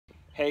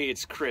Hey,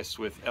 it's Chris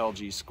with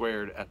LG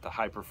Squared at the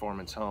High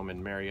Performance Home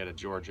in Marietta,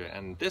 Georgia,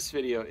 and this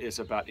video is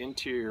about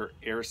interior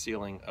air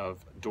sealing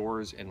of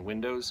doors and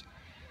windows.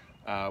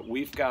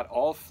 We've got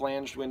all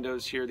flanged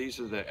windows here. These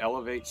are the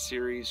Elevate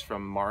series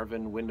from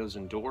Marvin Windows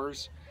and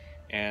Doors,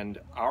 and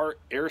our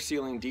air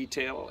sealing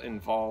detail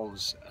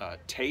involves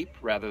tape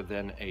rather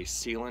than a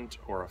sealant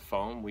or a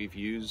foam. We've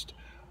used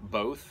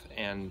both,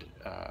 and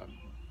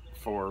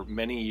for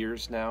many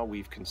years now,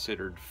 we've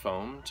considered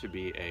foam to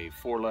be a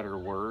four-letter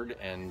word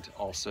and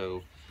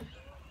also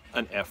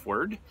an F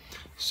word.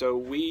 So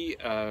we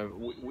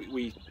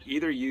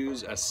either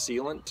use a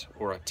sealant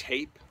or a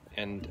tape,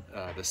 and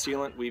the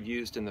sealant we've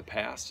used in the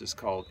past is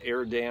called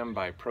AirDam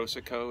by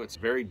Prosoco. It's a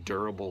very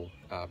durable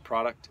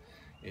product.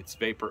 It's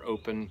vapor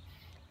open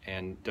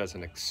and does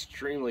an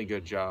extremely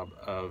good job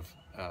of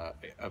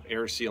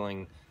air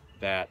sealing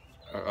that,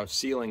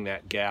 sealing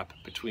that gap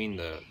between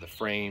the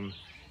frame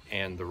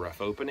and the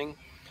rough opening.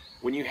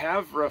 When you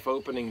have rough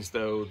openings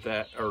though,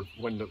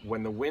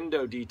 when the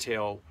window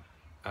detail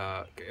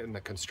and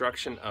the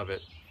construction of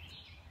it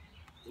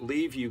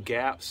leave you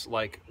gaps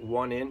like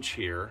 1 inch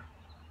here,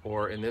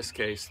 or in this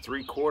case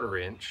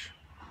 3/4 inch,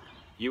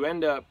 you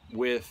end up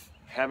with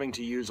having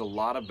to use a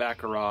lot of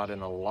baccarat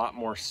and a lot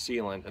more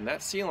sealant, and that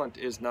sealant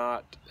is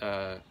not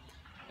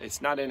it's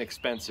not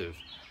inexpensive.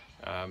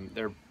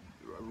 They're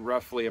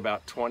roughly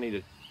about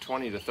 $20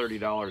 to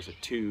 $30 a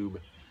tube.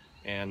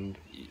 And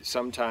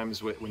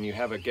sometimes when you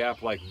have a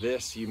gap like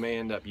this, you may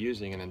end up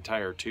using an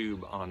entire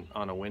tube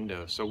on a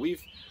window. So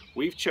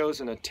we've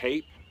chosen a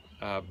tape.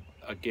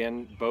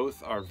 Again,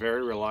 both are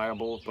very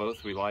reliable.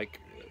 Both we like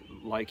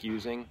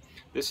using.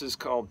 This is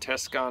called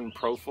Tescon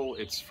Profil.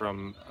 It's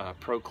from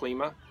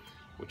ProClima,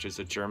 which is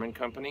a German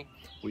company.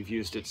 We've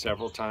used it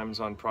several times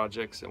on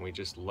projects, and we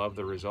just love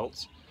the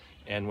results.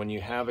 And when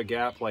you have a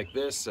gap like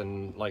this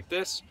and like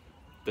this,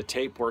 the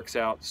tape works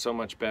out so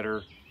much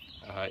better.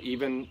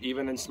 Even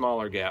in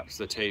smaller gaps,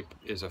 the tape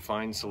is a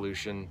fine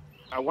solution.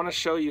 I want to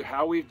show you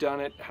how we've done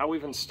it, how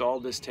we've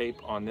installed this tape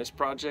on this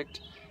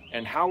project,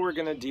 and how we're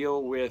going to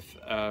deal with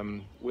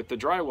the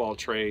drywall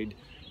trade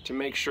to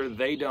make sure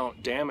they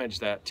don't damage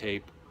that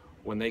tape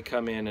when they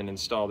come in and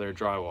install their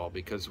drywall,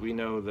 because we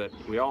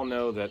all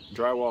know that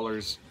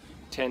drywallers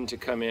tend to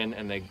come in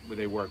and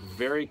they work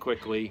very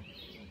quickly,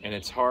 and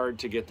it's hard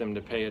to get them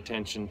to pay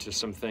attention to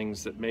some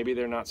things that maybe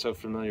they're not so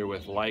familiar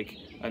with, like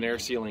an air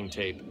sealing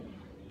tape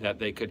that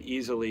they could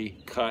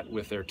easily cut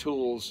with their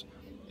tools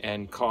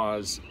and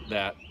cause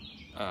that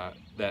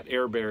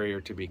air barrier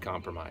to be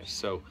compromised.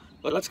 So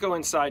let's go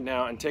inside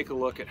now and take a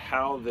look at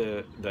how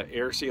the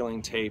air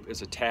sealing tape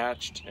is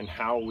attached and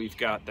how we've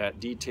got that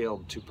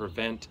detailed to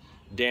prevent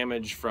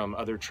damage from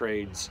other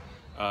trades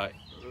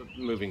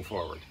moving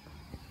forward.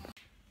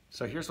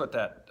 So here's what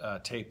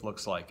that tape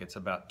looks like. It's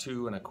about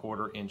 2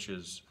 1/4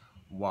 inches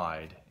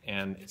wide,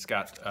 and it's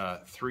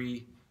got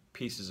 3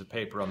 pieces of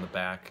paper on the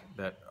back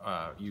that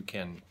you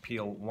can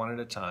peel one at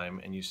a time,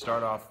 and you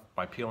start off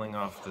by peeling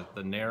off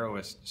the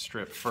narrowest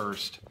strip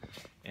first,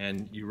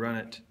 and you run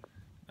it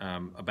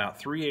about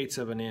 3/8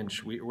 of an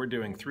inch. We're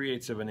doing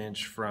 3/8 of an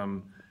inch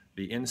from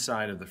the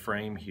inside of the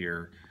frame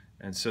here,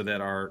 and so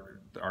that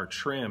our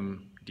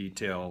trim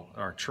detail,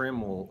 our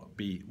trim will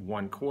be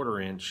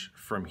 1/4 inch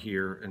from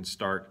here and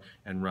start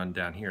and run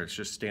down here. It's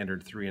just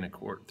standard 3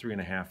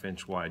 1/2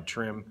 inch wide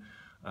trim,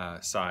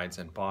 sides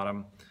and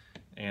bottom.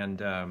 And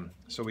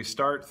so we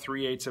start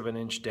 3/8 of an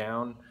inch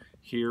down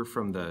here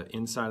from the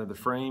inside of the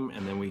frame,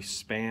 and then we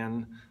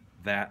span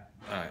that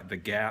the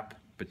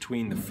gap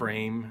between the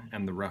frame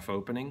and the rough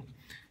opening.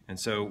 And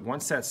so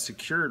once that's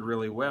secured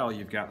really well,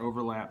 you've got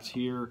overlaps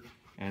here,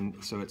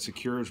 and so it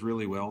secures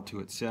really well to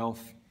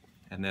itself.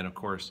 And then of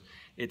course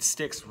it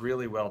sticks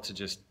really well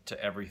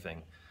to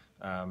everything.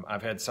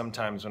 I've had some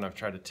times when I've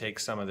tried to take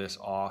some of this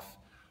off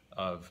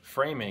of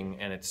framing,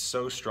 and it's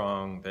so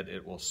strong that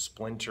it will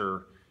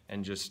splinter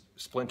and just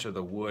splinter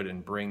the wood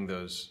and bring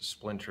those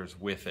splinters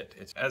with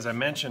it. As I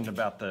mentioned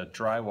about the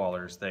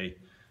drywallers,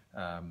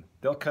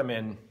 they'll come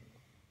in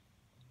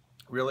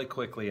really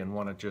quickly and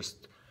want to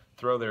just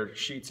throw their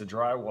sheets of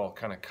drywall,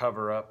 kind of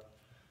cover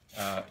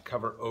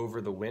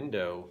over the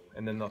window,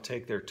 and then they'll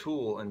take their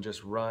tool and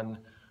just run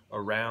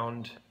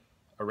around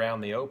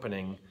the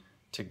opening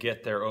to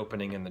get their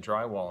opening in the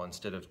drywall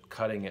instead of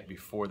cutting it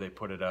before they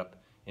put it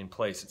up in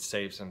place. It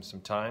saves them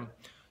some time.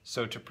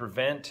 So to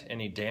prevent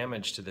any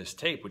damage to this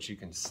tape, which you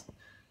can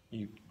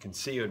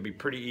see, it would be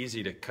pretty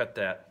easy to cut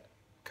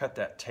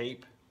that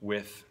tape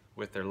with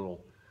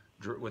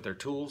their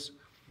tools.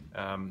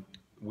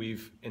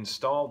 We've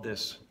installed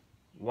this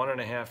 1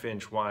 1/2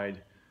 inch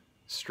wide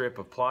strip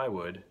of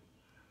plywood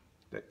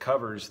that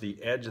covers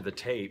the edge of the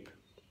tape,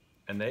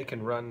 and they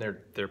can run their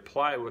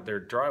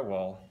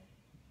drywall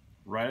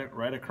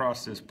right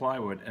across this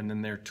plywood, and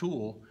then their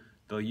tool,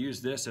 they'll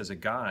use this as a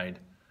guide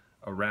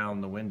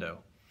around the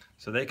window.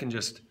 So they can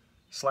just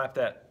slap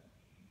that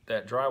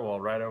drywall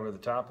right over the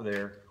top of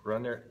there,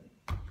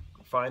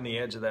 find the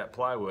edge of that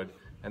plywood,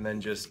 and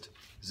then just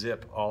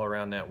zip all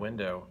around that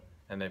window,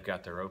 and they've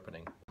got their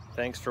opening.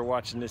 Thanks for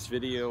watching this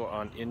video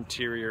on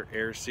interior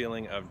air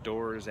sealing of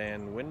doors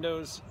and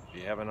windows. If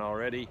you haven't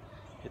already,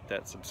 hit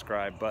that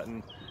subscribe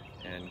button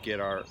and get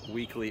our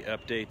weekly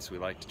updates. We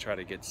like to try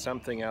to get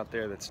something out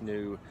there that's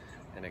new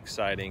and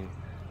exciting,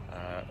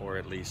 or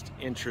at least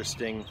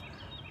interesting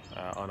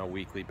on a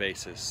weekly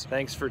basis.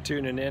 Thanks for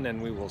tuning in,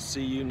 and we will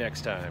see you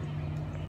next time.